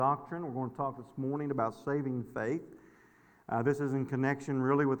Doctrine. We're going to talk this morning about saving faith. This is in connection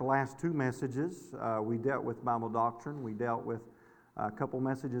really with the last two messages. We dealt with Bible doctrine. We dealt with a couple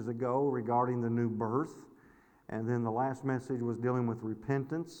messages ago regarding the new birth. And then the last message was dealing with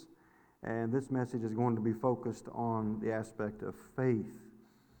repentance. And this message is going to be focused on the aspect of faith.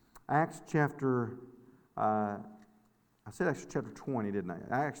 Acts chapter 20, didn't I?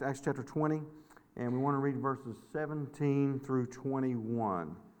 Acts chapter 20. And we want to read verses 17 through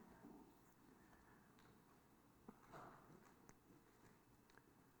 21.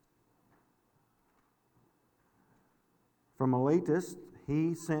 From Miletus,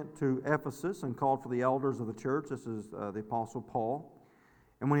 he sent to Ephesus and called for the elders of the church. This is the Apostle Paul.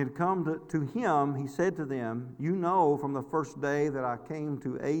 And when he had come to him, he said to them, "You know from the first day that I came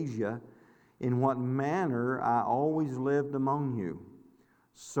to Asia, in what manner I always lived among you,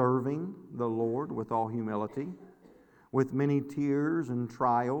 serving the Lord with all humility, with many tears and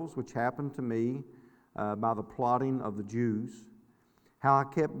trials which happened to me by the plotting of the Jews, how I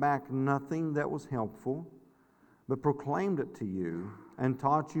kept back nothing that was helpful, but proclaimed it to you, and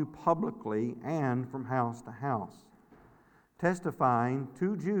taught you publicly and from house to house, testifying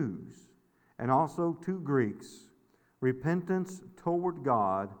to Jews and also to Greeks, repentance toward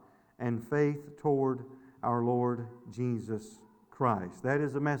God and faith toward our Lord Jesus Christ." That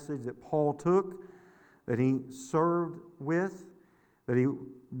is a message that Paul took, that he served with, that he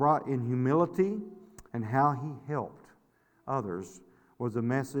brought in humility, and how he helped others was a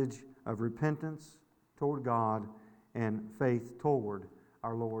message of repentance toward God and faith toward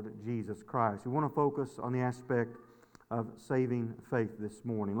our Lord Jesus Christ. We want to focus on the aspect of saving faith this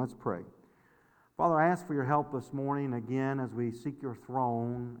morning. Let's pray. Father, I ask for your help this morning again as we seek your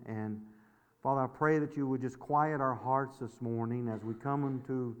throne. And Father, I pray that you would just quiet our hearts this morning as we come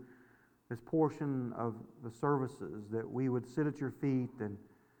into this portion of the services, that we would sit at your feet and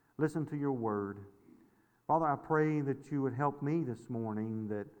listen to your word. Father, I pray that you would help me this morning,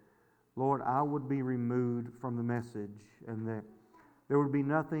 that Lord, I would be removed from the message, and that there would be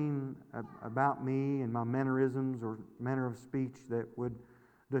nothing about me and my mannerisms or manner of speech that would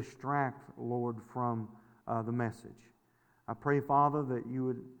distract, Lord, from the message. I pray, Father, that you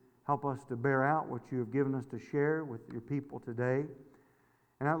would help us to bear out what you have given us to share with your people today.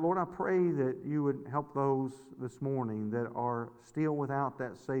 And Lord, I pray that you would help those this morning that are still without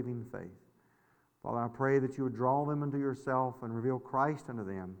that saving faith. Father, I pray that you would draw them into yourself and reveal Christ unto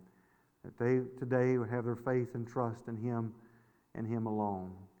them, that they today would have their faith and trust in Him and Him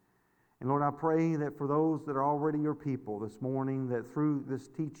alone. And Lord, I pray that for those that are already your people this morning, that through this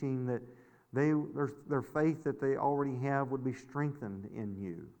teaching, that their faith that they already have would be strengthened in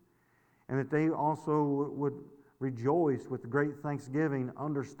you. And that they also would rejoice with great thanksgiving,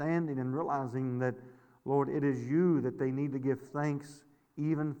 understanding and realizing that, Lord, it is you that they need to give thanks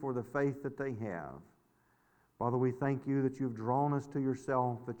even for the faith that they have. Father, we thank you that you've drawn us to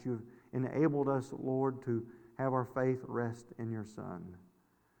yourself, that you've enabled us, Lord, to have our faith rest in your Son.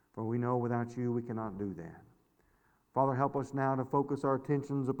 For we know without you we cannot do that. Father, help us now to focus our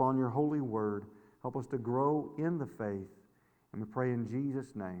attentions upon your holy word. Help us to grow in the faith. And we pray in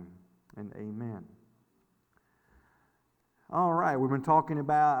Jesus' name, and amen. All right, we've been talking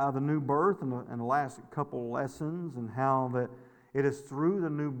about the new birth in the last couple lessons, and how that it is through the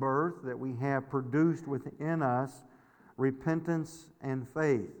new birth that we have produced within us repentance and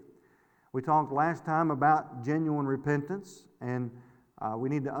faith. We talked last time about genuine repentance, and we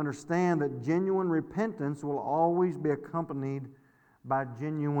need to understand that genuine repentance will always be accompanied by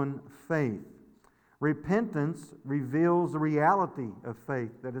genuine faith. Repentance reveals the reality of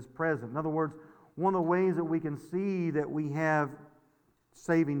faith that is present. In other words, one of the ways that we can see that we have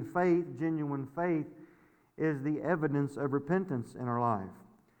saving faith, genuine faith, is the evidence of repentance in our life.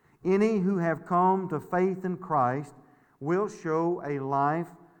 Any who have come to faith in Christ will show a life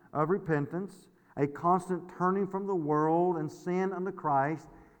of repentance, a constant turning from the world and sin unto Christ,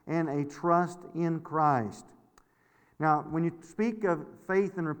 and a trust in Christ. Now, when you speak of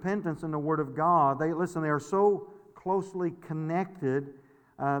faith and repentance in the Word of God, they are so closely connected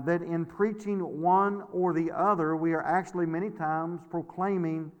that in preaching one or the other, we are actually many times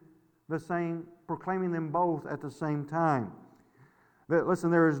proclaiming them both at the same time.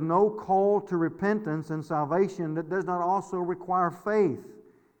 Listen, there is no call to repentance and salvation that does not also require faith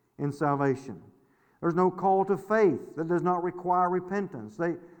in salvation. There's no call to faith that does not require repentance.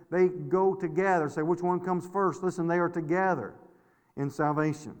 They go together. Say, which one comes first? Listen, they are together in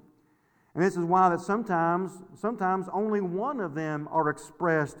salvation. And this is why that sometimes only one of them are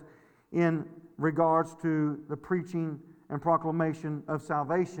expressed in regards to the preaching and proclamation of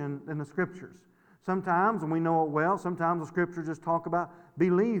salvation in the Scriptures. Sometimes, and we know it well, sometimes the Scriptures just talk about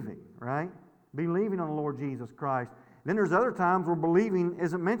believing, right? Believing on the Lord Jesus Christ. Then there's other times where believing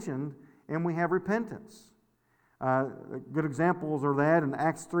isn't mentioned and we have repentance. Good examples are that in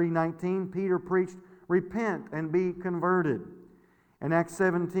Acts 3:19, Peter preached, repent and be converted. In Acts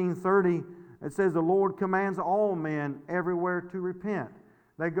 17:30, it says the Lord commands all men everywhere to repent.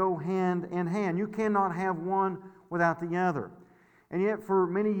 They go hand in hand. You cannot have one without the other. And yet for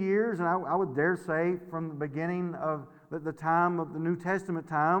many years, and I would dare say from the beginning of the time of the New Testament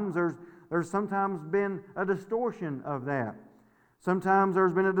times, there's sometimes been a distortion of that. Sometimes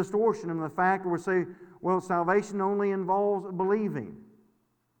there's been a distortion in the fact where we say, well, salvation only involves believing.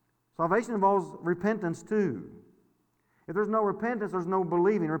 Salvation involves repentance too. If there's no repentance, there's no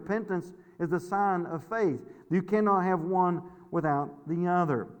believing. Repentance is the sign of faith. You cannot have one without the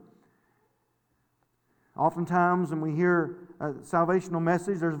other. Oftentimes when we hear a salvational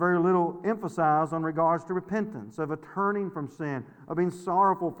message, there's very little emphasized on regards to repentance, of a turning from sin, of being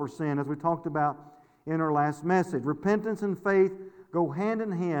sorrowful for sin, as we talked about in our last message. Repentance and faith go hand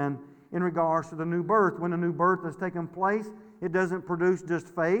in hand in regards to the new birth. When a new birth has taken place, it doesn't produce just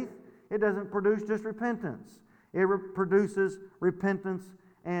faith. It doesn't produce just repentance. It produces repentance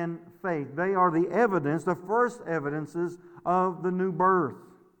and faith. They are the evidence, the first evidences of the new birth.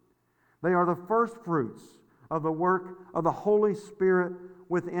 They are the first fruits of the work of the Holy Spirit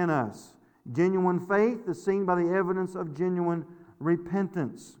within us. Genuine faith is seen by the evidence of genuine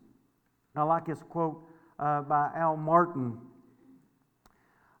repentance. I like this quote by Al Martin.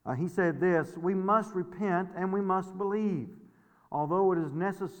 He said this, "We must repent and we must believe. Although it is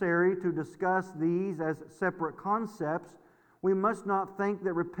necessary to discuss these as separate concepts, we must not think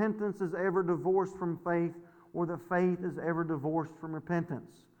that repentance is ever divorced from faith or that faith is ever divorced from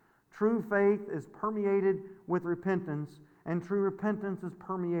repentance. True faith is permeated with repentance, and true repentance is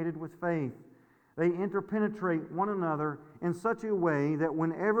permeated with faith. They interpenetrate one another in such a way that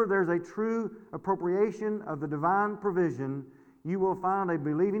whenever there's a true appropriation of the divine provision, you will find a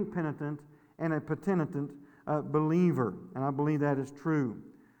believing penitent and a penitent believer." And I believe that is true.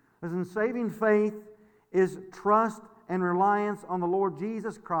 Listen, saving faith is trust and reliance on the Lord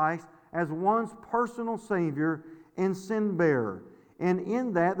Jesus Christ as one's personal Savior and sin bearer. And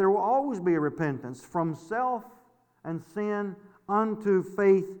in that, there will always be a repentance from self and sin unto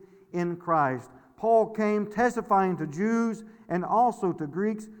faith in Christ. Paul came testifying to Jews and also to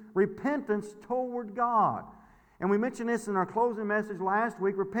Greeks, repentance toward God. And we mentioned this in our closing message last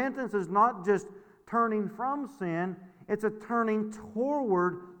week. Repentance is not just turning from sin, it's a turning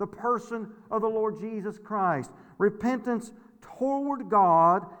toward the person of the Lord Jesus Christ. Repentance toward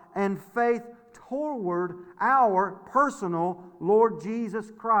God and faith toward our personal Lord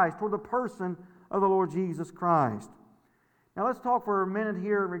Jesus Christ, toward the person of the Lord Jesus Christ. Now let's talk for a minute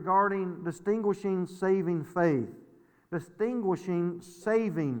here regarding distinguishing saving faith. Distinguishing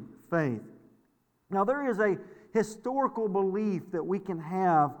saving faith. Now there is a historical belief that we can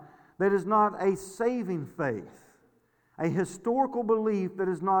have that is not a saving faith. A historical belief that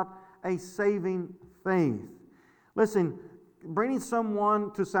is not a saving faith. Listen, bringing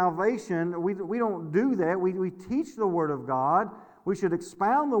someone to salvation, we don't do that. We teach the Word of God. We should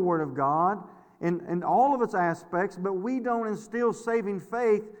expound the Word of God in all of its aspects, but we don't instill saving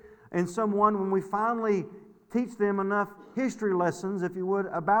faith in someone when we finally teach them enough history lessons, if you would,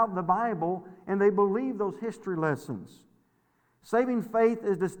 about the Bible, and they believe those history lessons. Saving faith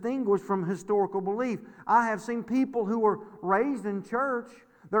is distinguished from historical belief. I have seen people who were raised in church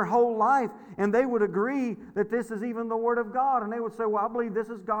their whole life, and they would agree that this is even the Word of God, and they would say, well, I believe this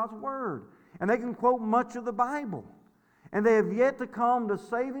is God's Word. And they can quote much of the Bible. And they have yet to come to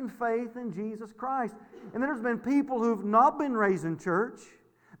saving faith in Jesus Christ. And then there's been people who've not been raised in church.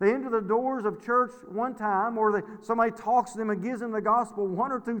 They enter the doors of church one time, or somebody talks to them and gives them the gospel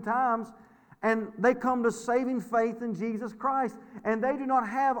one or two times, and they come to saving faith in Jesus Christ. And they do not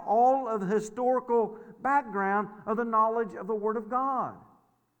have all of the historical background of the knowledge of the Word of God.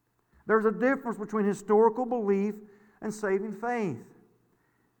 There's a difference between historical belief and saving faith.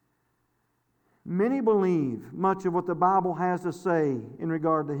 Many believe much of what the Bible has to say in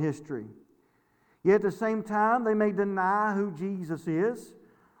regard to history. Yet at the same time, they may deny who Jesus is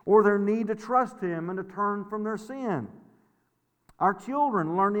or their need to trust Him and to turn from their sin. Our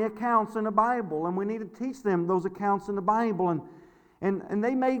children learn the accounts in the Bible, and we need to teach them those accounts in the Bible. And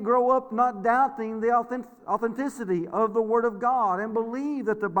they may grow up not doubting the authenticity of the Word of God and believe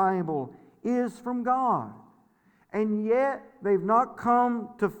that the Bible is from God. And yet they've not come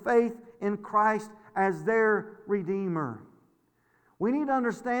to faith in Christ as their Redeemer. We need to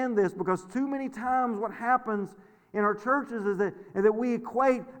understand this, because too many times what happens in our churches is that we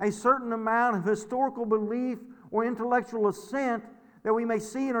equate a certain amount of historical belief or intellectual assent that we may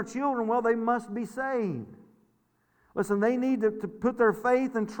see in our children. Well, they must be saved. Listen, they need to put their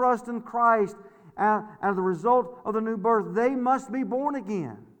faith and trust in Christ as the result of the new birth. They must be born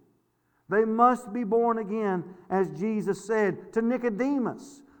again. They must be born again, as Jesus said to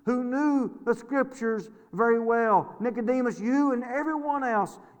Nicodemus, who knew the Scriptures very well. Nicodemus, you and everyone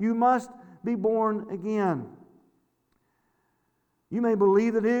else, you must be born again. You may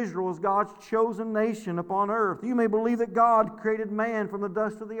believe that Israel is God's chosen nation upon earth. You may believe that God created man from the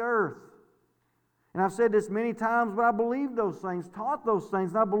dust of the earth. And I've said this many times, but I believe those things, taught those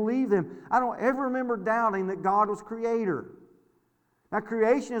things, and I believe them. I don't ever remember doubting that God was creator. Now,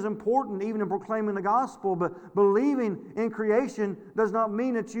 creation is important even in proclaiming the gospel, but believing in creation does not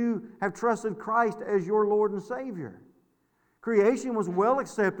mean that you have trusted Christ as your Lord and Savior. Creation was well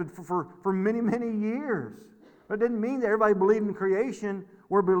accepted for many, many years. But it didn't mean that everybody believed in creation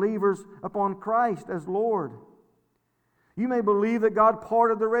were believers upon Christ as Lord. You may believe that God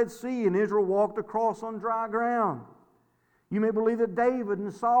parted the Red Sea and Israel walked across on dry ground. You may believe that David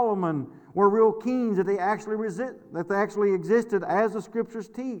and Solomon were real kings, that they actually existed as the Scriptures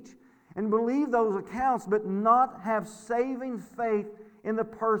teach. And believe those accounts, but not have saving faith in the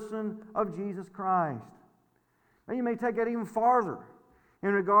person of Jesus Christ. Now you may take that even farther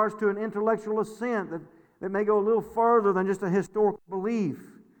in regards to an intellectual assent that may go a little further than just a historical belief.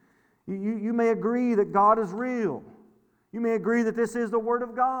 You may agree that God is real. You may agree that this is the Word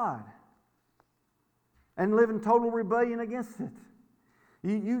of God and live in total rebellion against it.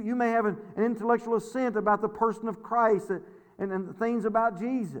 You may have an intellectual assent about the person of Christ and things about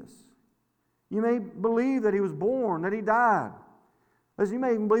Jesus. You may believe that He was born, that He died. As you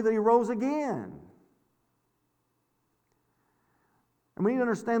may even believe that He rose again. And we need to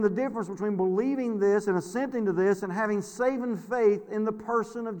understand the difference between believing this and assenting to this and having saving faith in the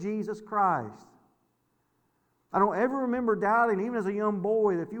person of Jesus Christ. I don't ever remember doubting, even as a young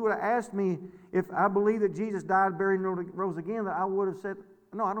boy, that if you would have asked me if I believe that Jesus died, buried, and rose again, that I would have said,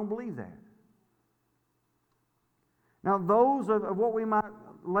 no, I don't believe that. Now, those of what we might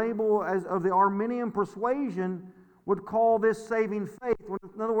label as of the Arminian persuasion would call this saving faith.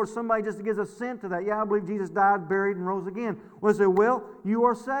 In other words, somebody just gives assent to that. Yeah, I believe Jesus died, buried, and rose again. Well, they say, well, you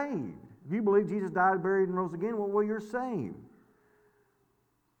are saved. If you believe Jesus died, buried, and rose again, well, you're saved.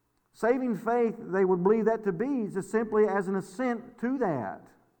 Saving faith, they would believe that to be just simply as an assent to that.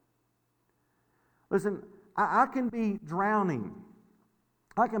 Listen, I can be drowning.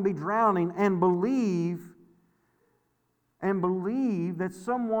 I can be drowning and believe that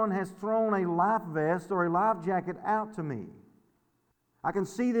someone has thrown a life vest or a life jacket out to me. I can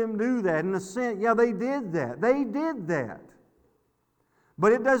see them do that and assent, yeah, they did that. They did that.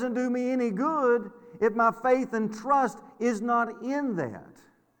 But it doesn't do me any good if my faith and trust is not in that.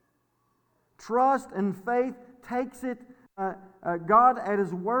 Trust and faith takes it, God at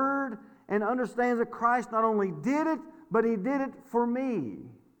His Word, and understands that Christ not only did it, but He did it for me.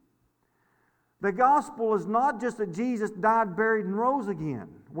 The gospel is not just that Jesus died, buried, and rose again.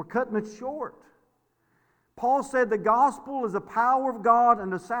 We're cutting it short. Paul said the gospel is the power of God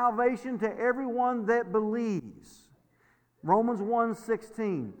unto salvation to everyone that believes. Romans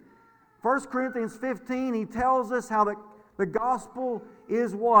 1:16. 1 Corinthians 15, he tells us how the gospel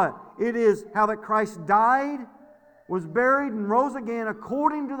is what? It is how that Christ died, was buried, and rose again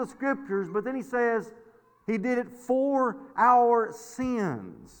according to the Scriptures. But then he says He did it for our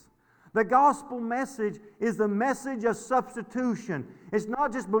sins. The gospel message is the message of substitution. It's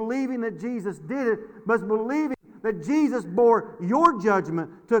not just believing that Jesus did it, but it's believing that Jesus bore your judgment,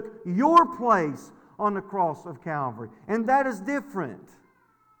 took your place on the cross of Calvary. And that is different.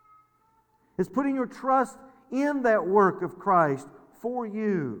 It's putting your trust in that work of Christ for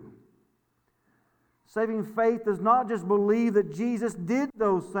you. Saving faith does not just believe that Jesus did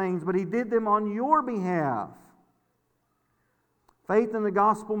those things, but He did them on your behalf. Faith in the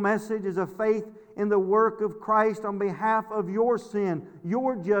gospel message is a faith in the work of Christ on behalf of your sin,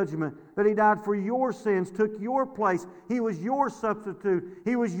 your judgment, that He died for your sins, took your place. He was your substitute.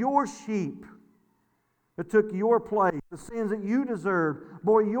 He was your sheep that took your place. The sins that you deserved,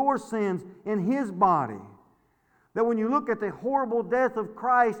 bore your sins in His body. That when you look at the horrible death of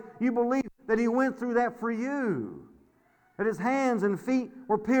Christ, you believe that He went through that for you. That His hands and feet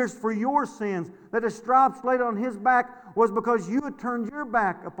were pierced for your sins. That His stripes laid on His back was because you had turned your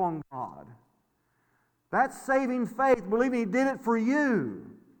back upon God. That's saving faith, believing He did it for you.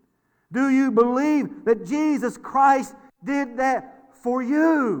 Do you believe that Jesus Christ did that for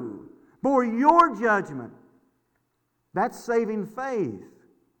you? Bore your judgment? That's saving faith.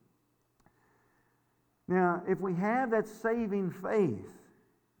 Now, if we have that saving faith,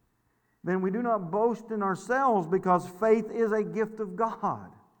 then we do not boast in ourselves, because faith is a gift of God.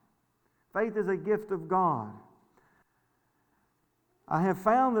 Faith is a gift of God. I have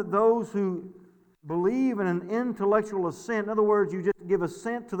found that those who believe in an intellectual assent, in other words, you just give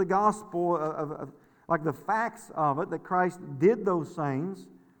assent to the gospel of like the facts of it, that Christ did those things,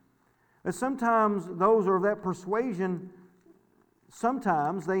 that sometimes those are of that persuasion,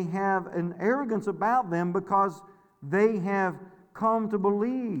 sometimes they have an arrogance about them because they have come to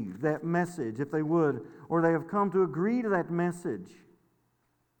believe that message, if they would, or they have come to agree to that message.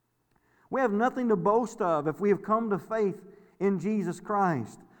 We have nothing to boast of if we have come to faith in Jesus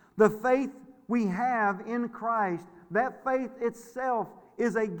Christ. The faith we have in Christ, that faith itself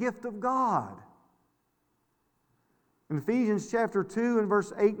is a gift of God. In Ephesians chapter 2 and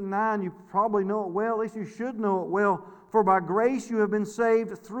verse 8 and 9, you probably know it well, at least you should know it well. For by grace you have been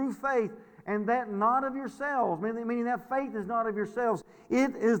saved through faith, and that not of yourselves, meaning that faith is not of yourselves.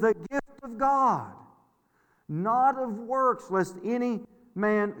 It is the gift of God, not of works, lest any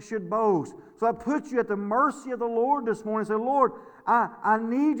man should boast. So I put you at the mercy of the Lord this morning and say, Lord, I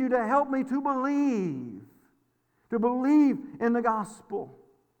need you to help me to believe in the gospel.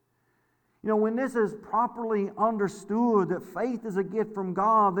 You know, when this is properly understood, that faith is a gift from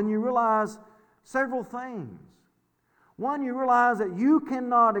God, then you realize several things. One, you realize that you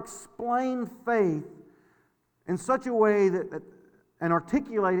cannot explain faith in such a way and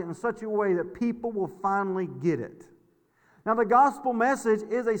articulate it in such a way that people will finally get it. Now, the gospel message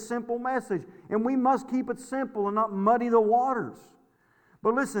is a simple message, and we must keep it simple and not muddy the waters.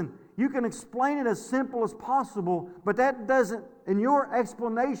 But listen, you can explain it as simple as possible, but that doesn't, in your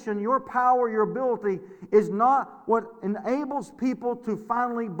explanation, your power, your ability, is not what enables people to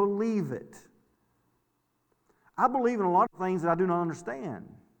finally believe it. I believe in a lot of things that I do not understand.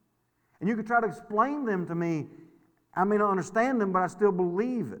 And you can try to explain them to me. I may not understand them, but I still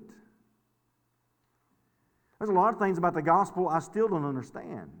believe it. There's a lot of things about the gospel I still don't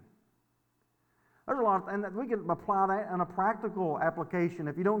understand. There's a lot, and we can apply that in a practical application.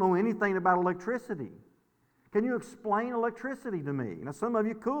 If you don't know anything about electricity, can you explain electricity to me? Now, some of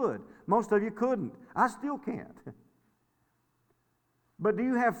you could. Most of you couldn't. I still can't. But do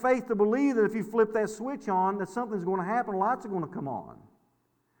you have faith to believe that if you flip that switch on, that something's going to happen, lights are going to come on?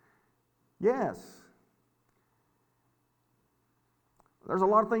 Yes. There's a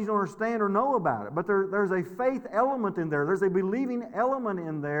lot of things you don't understand or know about it, but there's a faith element in there. There's a believing element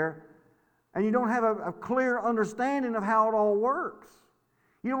in there, and you don't have a clear understanding of how it all works.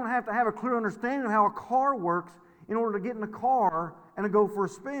 You don't have to have a clear understanding of how a car works in order to get in a car and to go for a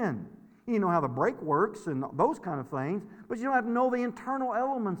spin. You know how the brake works and those kind of things, but you don't have to know the internal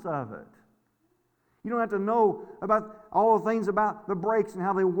elements of it. You don't have to know about all the things about the brakes and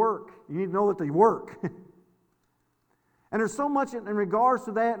how they work. You need to know that they work. And there's so much in regards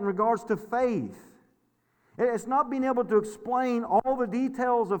to that, in regards to faith. It's not being able to explain all the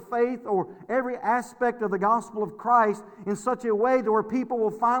details of faith or every aspect of the gospel of Christ in such a way to where people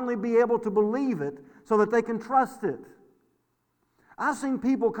will finally be able to believe it so that they can trust it. I've seen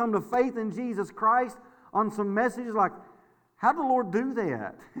people come to faith in Jesus Christ on some messages like, how did the Lord do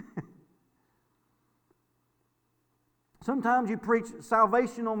that? Sometimes you preach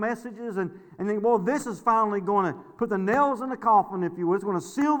salvational messages and think, well, this is finally going to put the nails in the coffin, if you will. It's going to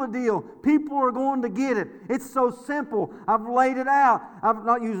seal the deal. People are going to get it. It's so simple. I've laid it out. I've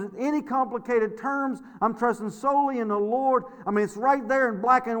not used any complicated terms. I'm trusting solely in the Lord. I mean, it's right there in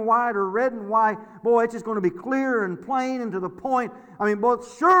black and white or red and white. Boy, it's just going to be clear and plain and to the point. I mean, boy,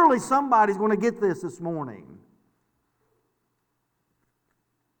 surely somebody's going to get this morning.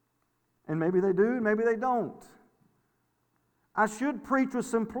 And maybe they do, and maybe they don't. I should preach with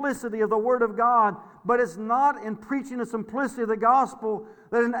simplicity of the Word of God, but it's not in preaching the simplicity of the gospel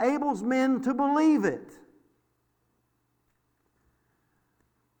that enables men to believe it.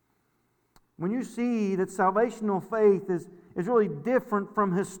 When you see that salvational faith is really different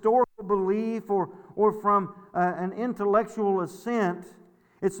from historical belief or from an intellectual assent,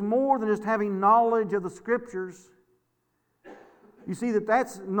 it's more than just having knowledge of the Scriptures. You see that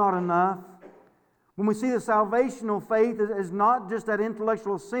that's not enough. When we see that salvational faith is not just that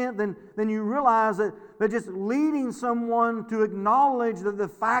intellectual assent, then you realize that just leading someone to acknowledge that the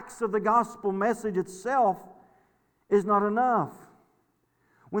facts of the gospel message itself is not enough.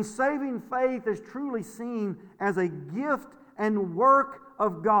 When saving faith is truly seen as a gift and work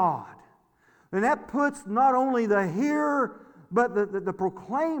of God, then that puts not only the hearer, but the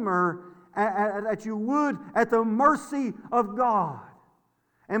proclaimer, that you would, at the mercy of God.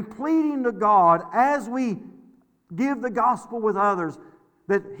 And pleading to God as we give the gospel with others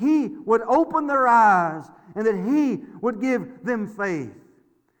that He would open their eyes and that He would give them faith.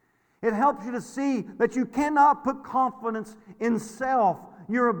 It helps you to see that you cannot put confidence in self,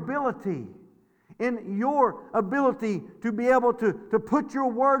 your ability, in your ability to be able to put your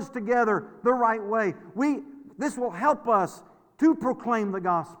words together the right way. This will help us to proclaim the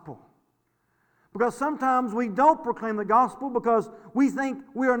gospel. Because sometimes we don't proclaim the gospel because we think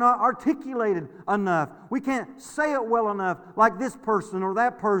we are not articulated enough. We can't say it well enough like this person or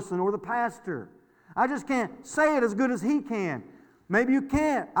that person or the pastor. I just can't say it as good as he can. Maybe you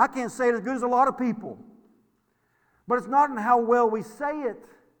can't. I can't say it as good as a lot of people. But it's not in how well we say it.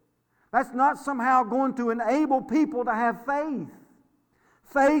 That's not somehow going to enable people to have faith.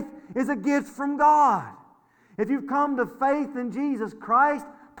 Faith is a gift from God. If you've come to faith in Jesus Christ,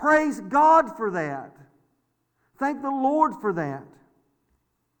 praise God for that. Thank the Lord for that.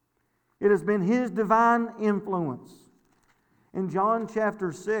 It has been His divine influence. In John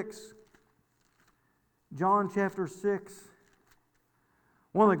chapter 6,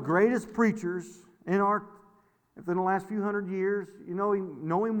 one of the greatest preachers in the last few hundred years, you know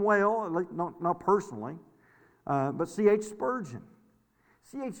him well, not personally, but C.H. Spurgeon.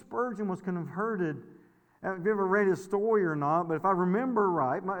 C.H. Spurgeon was converted. Have you ever read his story or not? But if I remember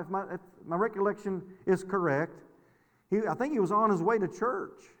right, if my recollection is correct, I think he was on his way to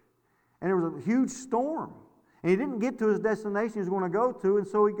church, and there was a huge storm, and he didn't get to his destination he was going to go to, and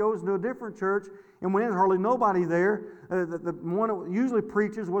so he goes to a different church, and when there's hardly nobody there, the one that usually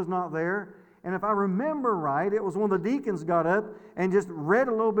preaches was not there. And if I remember right, it was one of the deacons got up and just read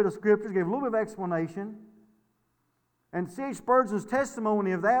a little bit of scriptures, gave a little bit of explanation. And C.H. Spurgeon's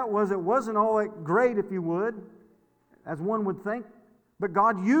testimony of that was it wasn't all that great, if you would, as one would think, but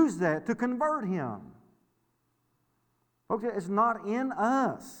God used that to convert him. Folks, it's not in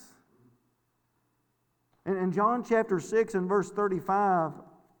us. And in John chapter 6 and verse 35,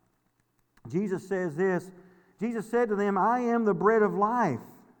 Jesus says this. Jesus said to them, I am the bread of life.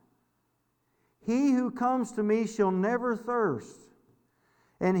 He who comes to me shall never thirst,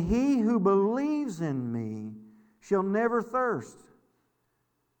 and he who believes in me shall never thirst.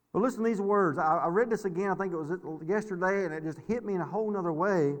 But listen to these words. I read this again, I think it was yesterday, and it just hit me in a whole other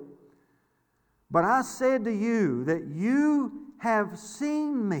way. But I said to you that you have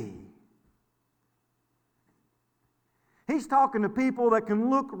seen me. He's talking to people that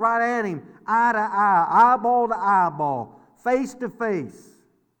can look right at Him, eye to eye, eyeball to eyeball, face to face,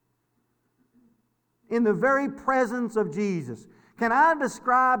 in the very presence of Jesus. Can I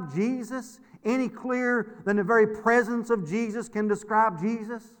describe Jesus any clearer than the very presence of Jesus can describe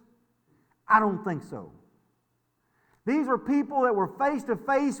Jesus? I don't think so. These were people that were face to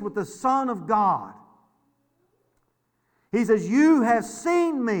face with the Son of God. He says, you have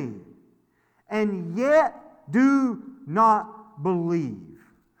seen me, and yet do not believe.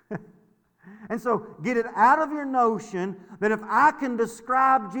 And so get it out of your notion that if I can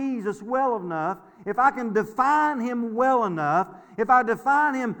describe Jesus well enough, if I can define Him well enough, if I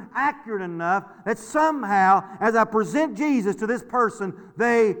define Him accurate enough, that somehow as I present Jesus to this person,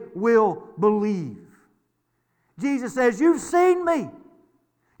 they will believe. Jesus says, you've seen me.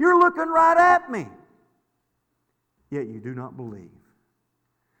 You're looking right at me. Yet you do not believe.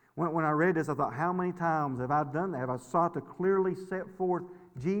 When I read this, I thought, how many times have I done that? Have I sought to clearly set forth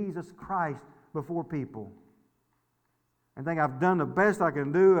Jesus Christ before people? I think I've done the best I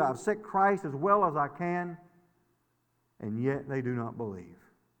can do. I've set Christ as well as I can, and yet they do not believe.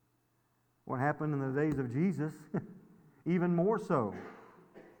 What happened in the days of Jesus? Even more so.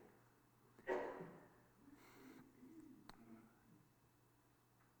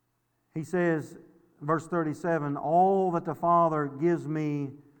 He says, verse 37, all that the Father gives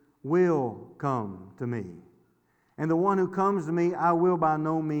me will come to me. And the one who comes to me, I will by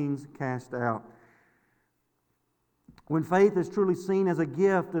no means cast out. When faith is truly seen as a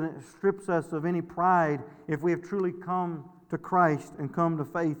gift, and it strips us of any pride if we have truly come to Christ and come to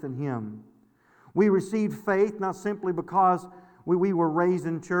faith in Him. We received faith not simply because we were raised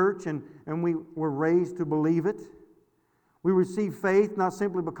in church and we were raised to believe it. We received faith not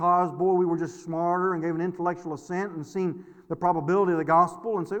simply because, we were just smarter and gave an intellectual assent and seen the probability of the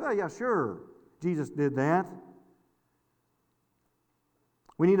gospel and say, well, yeah, sure, Jesus did that.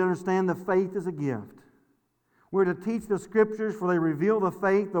 We need to understand that faith is a gift. We're to teach the Scriptures, for they reveal the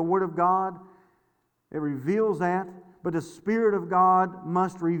faith, the Word of God. It reveals that, but the Spirit of God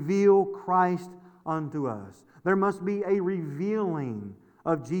must reveal Christ unto us. There must be a revealing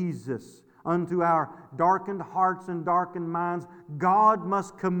of Jesus unto our darkened hearts and darkened minds. God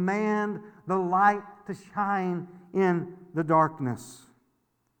must command the light to shine in the darkness.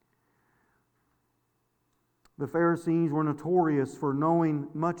 The Pharisees were notorious for knowing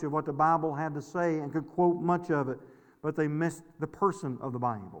much of what the Bible had to say and could quote much of it, but they missed the person of the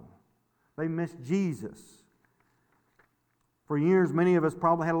Bible. They missed Jesus. For years, many of us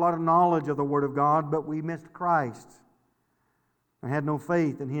probably had a lot of knowledge of the Word of God, but we missed Christ and had no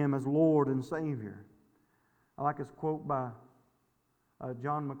faith in Him as Lord and Savior. I like this quote by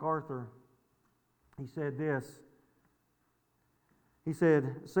John MacArthur. He said this. He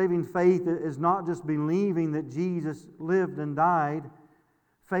said, saving faith is not just believing that Jesus lived and died.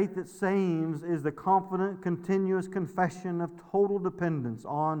 Faith that saves is the confident, continuous confession of total dependence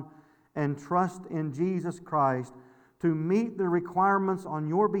on and trust in Jesus Christ to meet the requirements on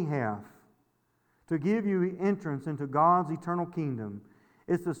your behalf, to give you entrance into God's eternal kingdom.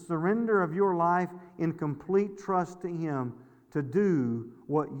 It's the surrender of your life in complete trust to Him to do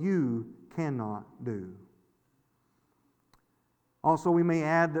what you cannot do. Also, we may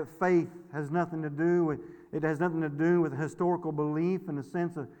add that faith has nothing to do with historical belief in the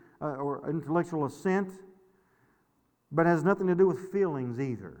sense of or intellectual assent, but has nothing to do with feelings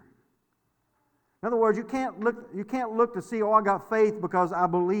either. In other words, you can't look to see, I got faith because I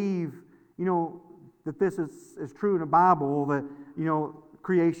believe, that this is true in the Bible, that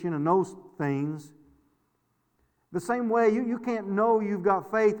creation and those things. The same way, you can't know you've got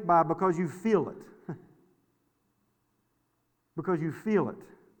faith because you feel it. Because you feel it.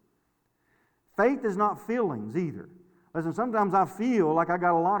 Faith is not feelings either. Listen, sometimes I feel like I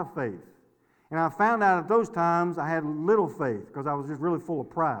got a lot of faith. And I found out at those times I had little faith because I was just really full of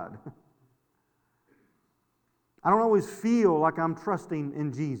pride. I don't always feel like I'm trusting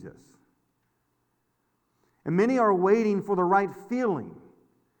in Jesus. And many are waiting for the right feeling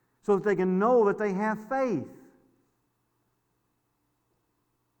so that they can know that they have faith.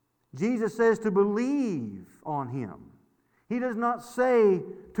 Jesus says to believe on Him. He does not say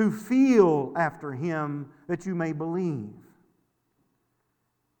to feel after Him that you may believe.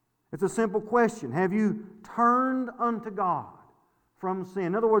 It's a simple question. Have you turned unto God from sin?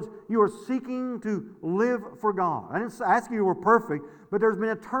 In other words, you are seeking to live for God. I didn't ask you were perfect, but there's been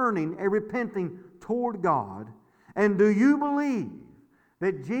a turning, a repenting toward God. And do you believe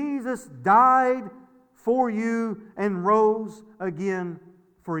that Jesus died for you and rose again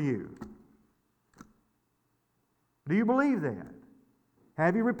for you? Do you believe that?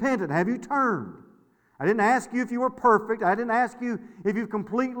 Have you repented? Have you turned? I didn't ask you if you were perfect. I didn't ask you if you've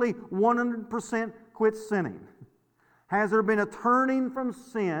completely 100% quit sinning. Has there been a turning from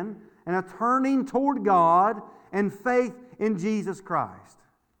sin and a turning toward God and faith in Jesus Christ?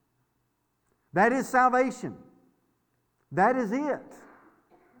 That is salvation. That is it.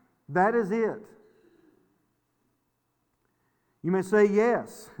 That is it. You may say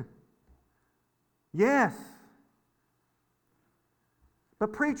yes. Yes.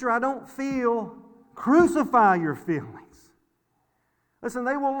 But preacher, I don't feel. Crucify your feelings. Listen,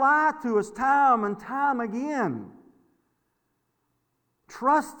 they will lie to us time and time again.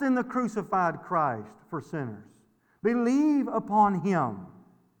 Trust in the crucified Christ for sinners. Believe upon Him.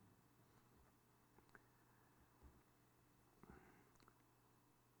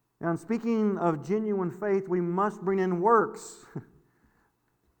 And speaking of genuine faith, we must bring in works.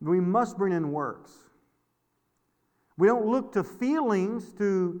 We must bring in works. We don't look to feelings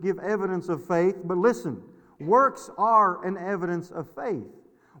to give evidence of faith, but listen, works are an evidence of faith.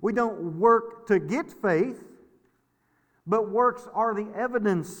 We don't work to get faith, but works are the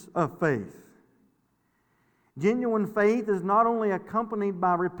evidence of faith. Genuine faith is not only accompanied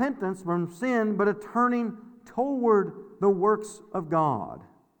by repentance from sin, but a turning toward the works of God.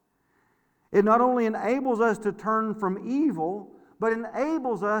 It not only enables us to turn from evil, but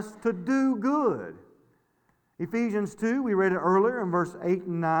enables us to do good. Ephesians 2, we read it earlier in verse 8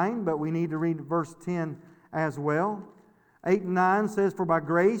 and 9, but we need to read verse 10 as well. 8 and 9 says, "For by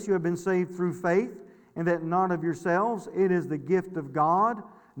grace you have been saved through faith, and that not of yourselves, it is the gift of God,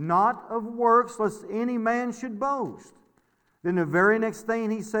 not of works, lest any man should boast." Then the very next thing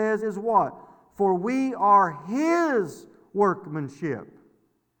he says is what? "For we are His workmanship,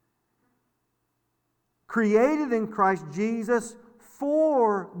 created in Christ Jesus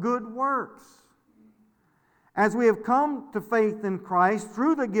for good works." As we have come to faith in Christ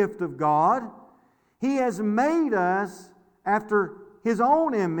through the gift of God, He has made us after His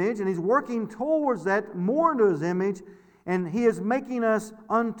own image, and He's working towards that more into His image, and He is making us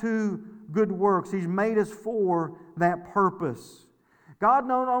unto good works. He's made us for that purpose. God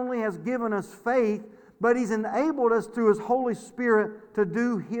not only has given us faith, but He's enabled us through His Holy Spirit to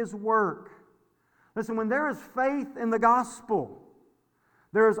do His work. Listen, when there is faith in the gospel,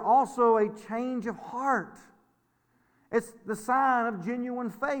 there is also a change of heart. It's the sign of genuine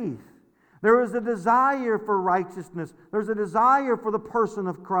faith. There is a desire for righteousness. There's a desire for the person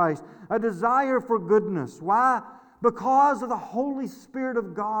of Christ, a desire for goodness. Why? Because of the Holy Spirit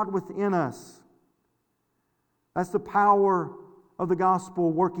of God within us. That's the power of the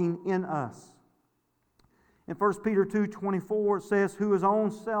gospel working in us. In 1 Peter 2:24 it says, who his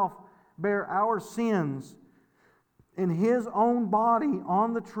own self bare our sins in his own body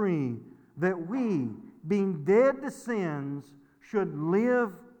on the tree, that we, being dead to sins, should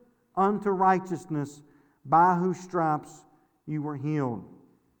live unto righteousness, by whose stripes you were healed.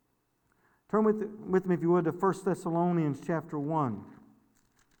 Turn with me, if you would, to 1 Thessalonians chapter 1.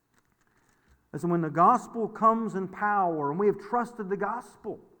 Listen, when the gospel comes in power, and we have trusted the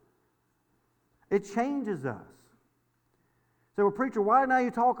gospel, it changes us. So, well, preacher, why now are you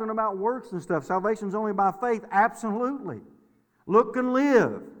talking about works and stuff? Salvation's only by faith. Absolutely. Look and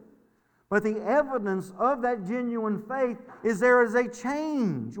live. But the evidence of that genuine faith is there is a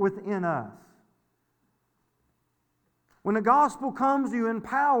change within us. When the gospel comes to you in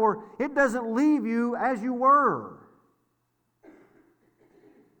power, it doesn't leave you as you were.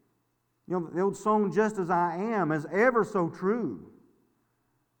 You know, the old song, Just As I Am, is ever so true.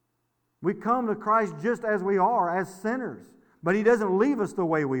 We come to Christ just as we are, as sinners. But He doesn't leave us the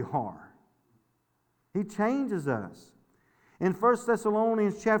way we are. He changes us. In 1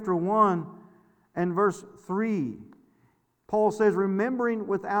 Thessalonians chapter 1 and verse 3, Paul says, remembering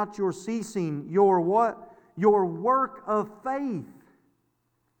without your ceasing your what? Your work of faith,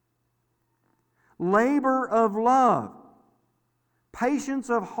 labor of love, patience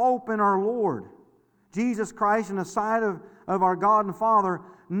of hope in our Lord Jesus Christ in the sight of our God and Father,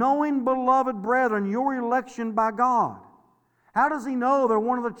 knowing, beloved brethren, your election by God. How does he know they're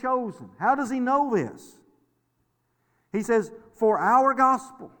one of the chosen? How does he know this? He says, for our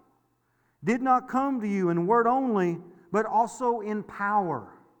gospel did not come to you in word only, but also in power,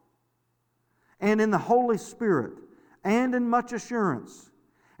 and in the Holy Spirit, and in much assurance,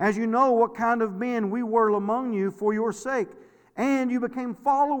 as you know what kind of men we were among you for your sake, and you became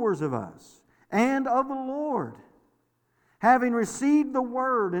followers of us, and of the Lord, having received the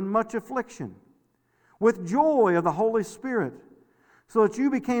word in much affliction, with joy of the Holy Spirit, so that you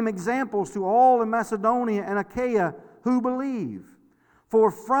became examples to all in Macedonia and Achaia who believe.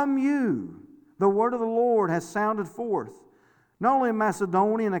 For from you the word of the Lord has sounded forth, not only in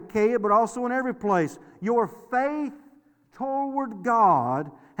Macedonia and Achaia, but also in every place. Your faith toward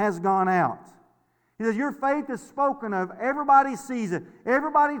God has gone out. He says, your faith is spoken of. Everybody sees it.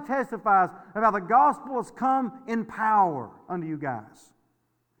 Everybody testifies about the gospel has come in power unto you guys.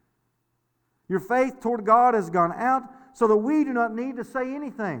 Your faith toward God has gone out, so that we do not need to say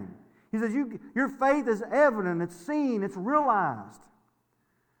anything. He says, your faith is evident, it's seen, it's realized.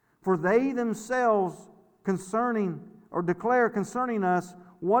 For they themselves declare concerning us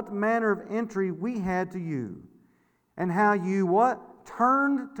what manner of entry we had to you, and how you what?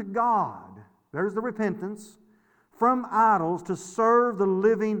 Turned to God. There's the repentance. From idols to serve the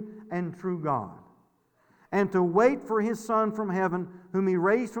living and true God, and to wait for His Son from heaven, whom He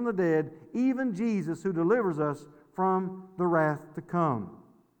raised from the dead, even Jesus, who delivers us from the wrath to come.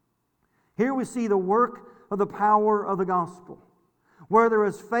 Here we see the work of the power of the gospel. Where there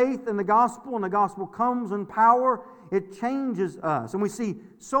is faith in the gospel and the gospel comes in power, it changes us. And we see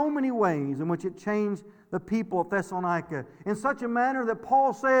so many ways in which it changed the people of Thessalonica in such a manner that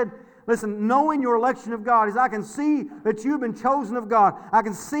Paul said, listen, knowing your election of God, is I can see that you've been chosen of God. I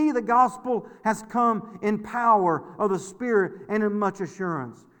can see the gospel has come in power of the Spirit and in much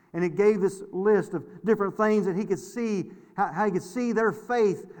assurance. And he gave this list of different things that he could see, how he could see their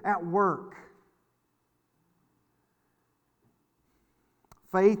faith at work.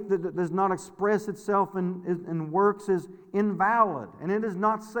 Faith that does not express itself in works is invalid, and it is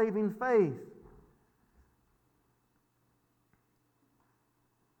not saving faith.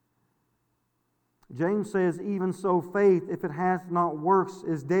 James says, even so faith, if it hath not works,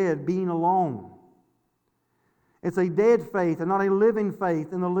 is dead, being alone. It's a dead faith and not a living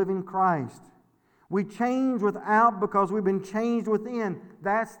faith in the living Christ. We change without because we've been changed within.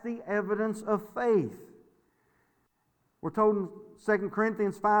 That's the evidence of faith. We're told in 2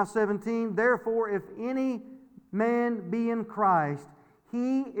 Corinthians 5:17, therefore, if any man be in Christ,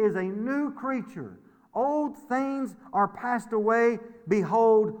 he is a new creature. Old things are passed away.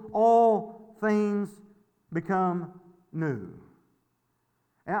 Behold, all things become new.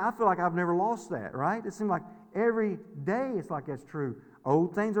 And I feel like I've never lost that, right? It seems like every day it's like that's true.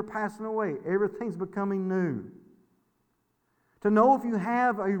 Old things are passing away. Everything's becoming new. To know if you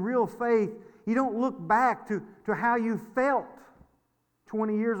have a real faith, you don't look back to how you felt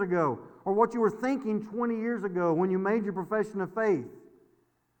 20 years ago or what you were thinking 20 years ago when you made your profession of faith.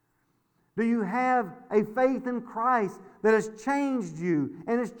 Do you have a faith in Christ that has changed you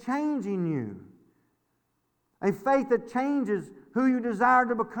and is changing you? A faith that changes who you desire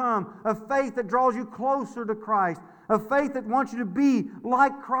to become. A faith that draws you closer to Christ. A faith that wants you to be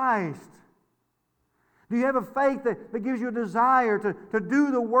like Christ. Do you have a faith that gives you a desire to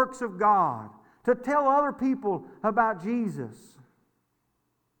do the works of God? To tell other people about Jesus?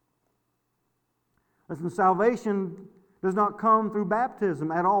 Listen, salvation does not come through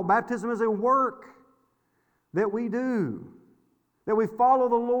baptism at all. Baptism is a work that we do, that we follow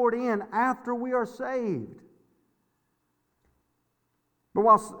the Lord in after we are saved. But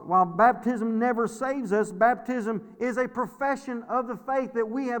while baptism never saves us, baptism is a profession of the faith that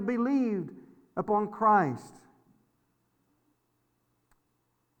we have believed upon Christ.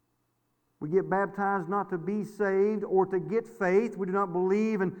 We get baptized not to be saved or to get faith. We do not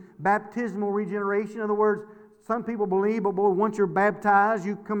believe in baptismal regeneration. In other words, some people believe, but boy, once you're baptized,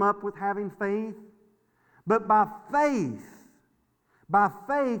 you come up with having faith. But by faith,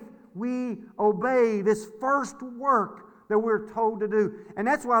 we obey this first work that we're told to do. And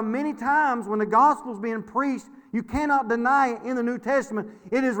that's why many times when the gospel is being preached, you cannot deny it in the New Testament.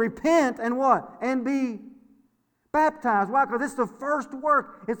 It is repent and what? And be baptized. Why? Because it's the first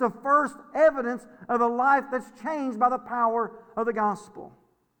work. It's the first evidence of a life that's changed by the power of the gospel.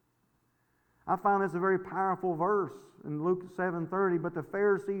 I find this a very powerful verse in Luke 7:30. But the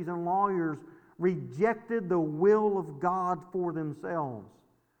Pharisees and lawyers rejected the will of God for themselves,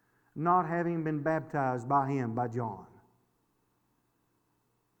 not having been baptized by Him, by John.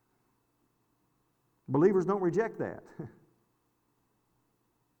 Believers don't reject that.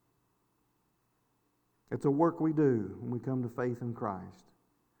 It's a work we do when we come to faith in Christ.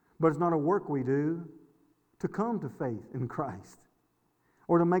 But it's not a work we do to come to faith in Christ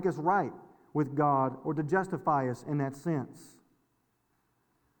or to make us right with God or to justify us in that sense.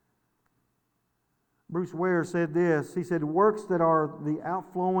 Bruce Ware said this. He said, works that are the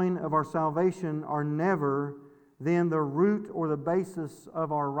outflowing of our salvation are never then the root or the basis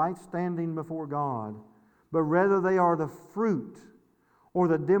of our right standing before God, but rather they are the fruit or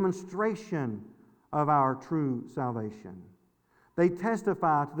the demonstration of our true salvation. They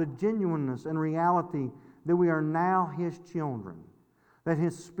testify to the genuineness and reality that we are now His children, that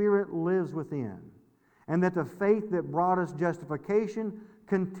His Spirit lives within, and that the faith that brought us justification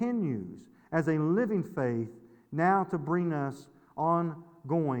continues as a living faith now to bring us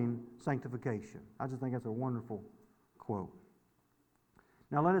ongoing sanctification. I just think that's a wonderful quote.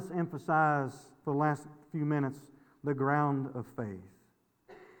 Now let us emphasize for the last few minutes the ground of faith.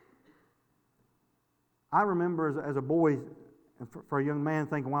 I remember as a boy, for a young man,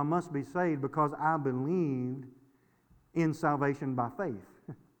 thinking, well, I must be saved because I believed in salvation by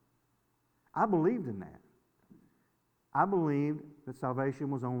faith. I believed in that. I believed that salvation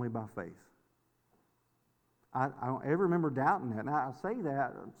was only by faith. I don't ever remember doubting that. Now, I say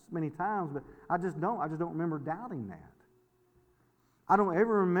that many times, but I just don't remember doubting that. I don't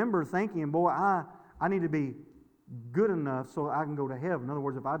ever remember thinking, boy, I need to be good enough so I can go to heaven. In other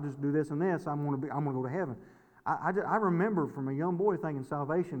words, if I just do this and this, I'm going to go to heaven. I remember from a young boy thinking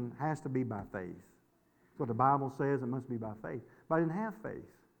salvation has to be by faith. That's what the Bible says, it must be by faith. But I didn't have faith.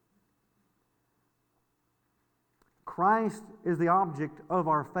 Christ is the object of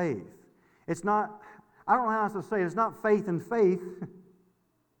our faith. It's not, I don't know how else to say it, it's not faith in faith.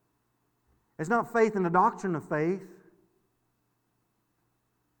 It's not faith in the doctrine of faith.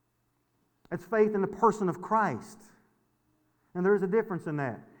 It's faith in the person of Christ. And there is a difference in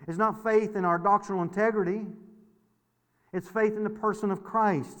that. It's not faith in our doctrinal integrity. It's faith in the person of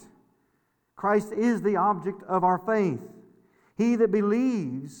Christ. Christ is the object of our faith. He that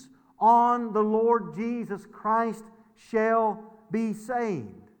believes on the Lord Jesus Christ shall be saved.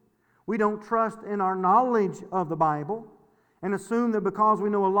 We don't trust in our knowledge of the Bible and assume that because we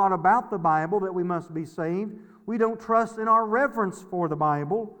know a lot about the Bible that we must be saved. We don't trust in our reverence for the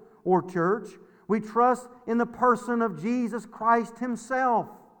Bible or church. We trust in the person of Jesus Christ Himself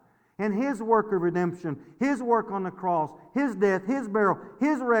and His work of redemption, His work on the cross, His death, His burial,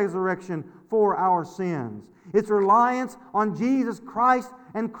 His resurrection for our sins. It's reliance on Jesus Christ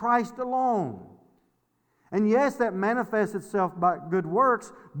and Christ alone. And yes, that manifests itself by good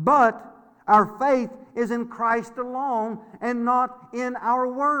works, but our faith is in Christ alone and not in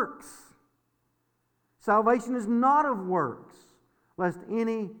our works. Salvation is not of works, lest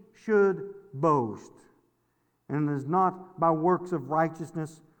any should boast. And it is not by works of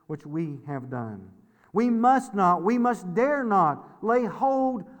righteousness which we have done. We must dare not lay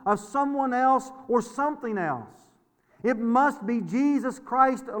hold of someone else or something else. It must be Jesus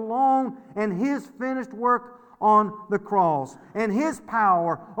Christ alone and His finished work on the cross and His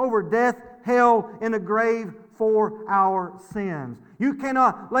power over death, hell, and the grave for our sins. You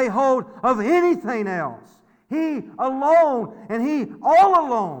cannot lay hold of anything else. He alone, and He all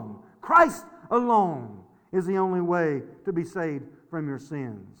alone, Christ alone, is the only way to be saved from your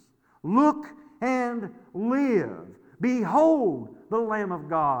sins. Look and live. Behold the Lamb of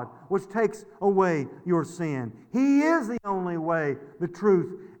God, which takes away your sin. He is the only way, the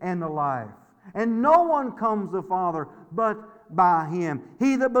truth, and the life. And no one comes to the Father but by Him.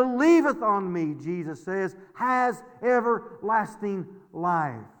 He that believeth on me, Jesus says, has everlasting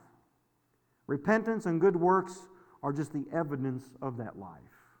life. Repentance and good works are just the evidence of that life.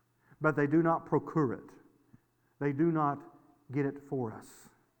 But they do not procure it. They do not get it for us.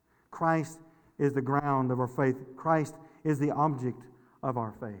 Christ is the ground of our faith. Christ is the object of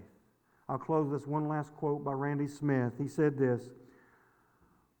our faith. I'll close this one last quote by Randy Smith. He said this: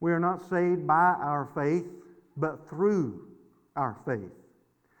 "We are not saved by our faith, but through our faith.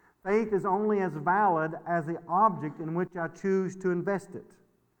 Faith is only as valid as the object in which I choose to invest it.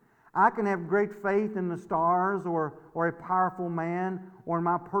 I can have great faith in the stars or a powerful man or in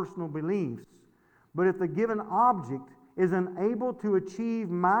my personal beliefs, but if the given object is unable to achieve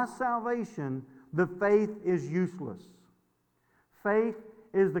my salvation, the faith is useless." Faith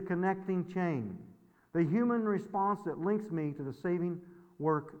is the connecting chain, the human response that links me to the saving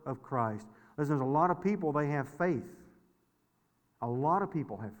work of Christ. Listen, there's a lot of people, they have faith. A lot of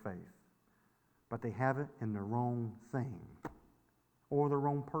people have faith, but they have it in the wrong thing or the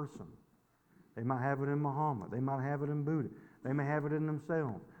wrong person. They might have it in Muhammad. They might have it in Buddha. They may have it in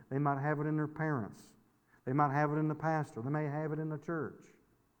themselves. They might have it in their parents. They might have it in the pastor. They may have it in the church.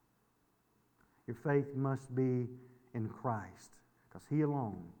 Your faith must be in Christ, because He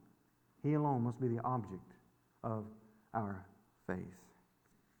alone must be the object of our faith.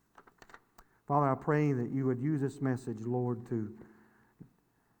 Father, I pray that You would use this message, Lord, to,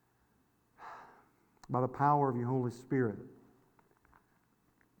 by the power of Your Holy Spirit,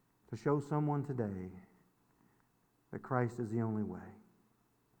 to show someone today that Christ is the only way.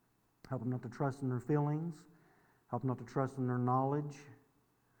 Help them not to trust in their feelings. Help them not to trust in their knowledge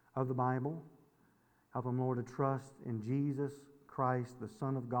of the Bible. Help them, Lord, to trust in Jesus Christ, the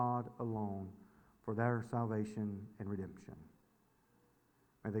Son of God alone, for their salvation and redemption.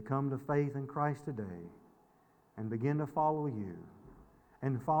 May they come to faith in Christ today and begin to follow You,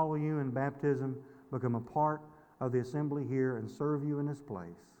 and follow You in baptism, become a part of the assembly here, and serve You in this place.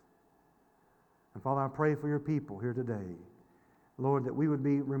 And Father, I pray for Your people here today, Lord, that we would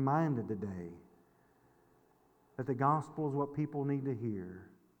be reminded today that the gospel is what people need to hear.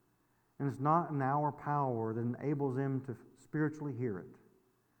 And it's not in our power that enables them to spiritually hear it,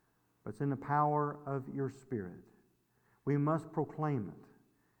 but it's in the power of Your Spirit. We must proclaim it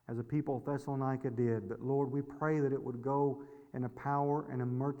as the people of Thessalonica did. But Lord, we pray that it would go in the power and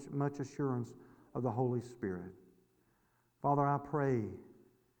in much assurance of the Holy Spirit. Father, I pray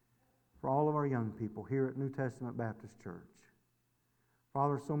for all of our young people here at New Testament Baptist Church.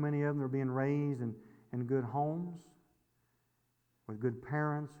 Father, so many of them are being raised in good homes, with good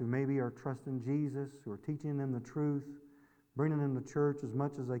parents who maybe are trusting Jesus, who are teaching them the truth, bringing them to church as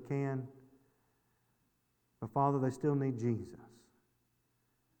much as they can. But Father, they still need Jesus.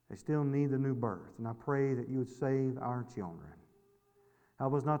 They still need the new birth. And I pray that You would save our children.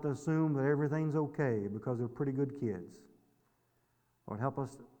 Help us not to assume that everything's okay because they're pretty good kids. Lord, help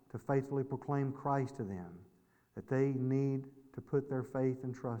us to faithfully proclaim Christ to them, that they need to put their faith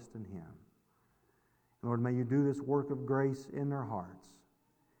and trust in Him. Lord, may You do this work of grace in their hearts.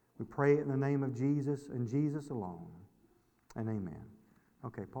 We pray it in the name of Jesus and Jesus alone. And amen.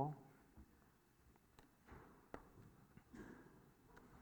 Okay, Paul.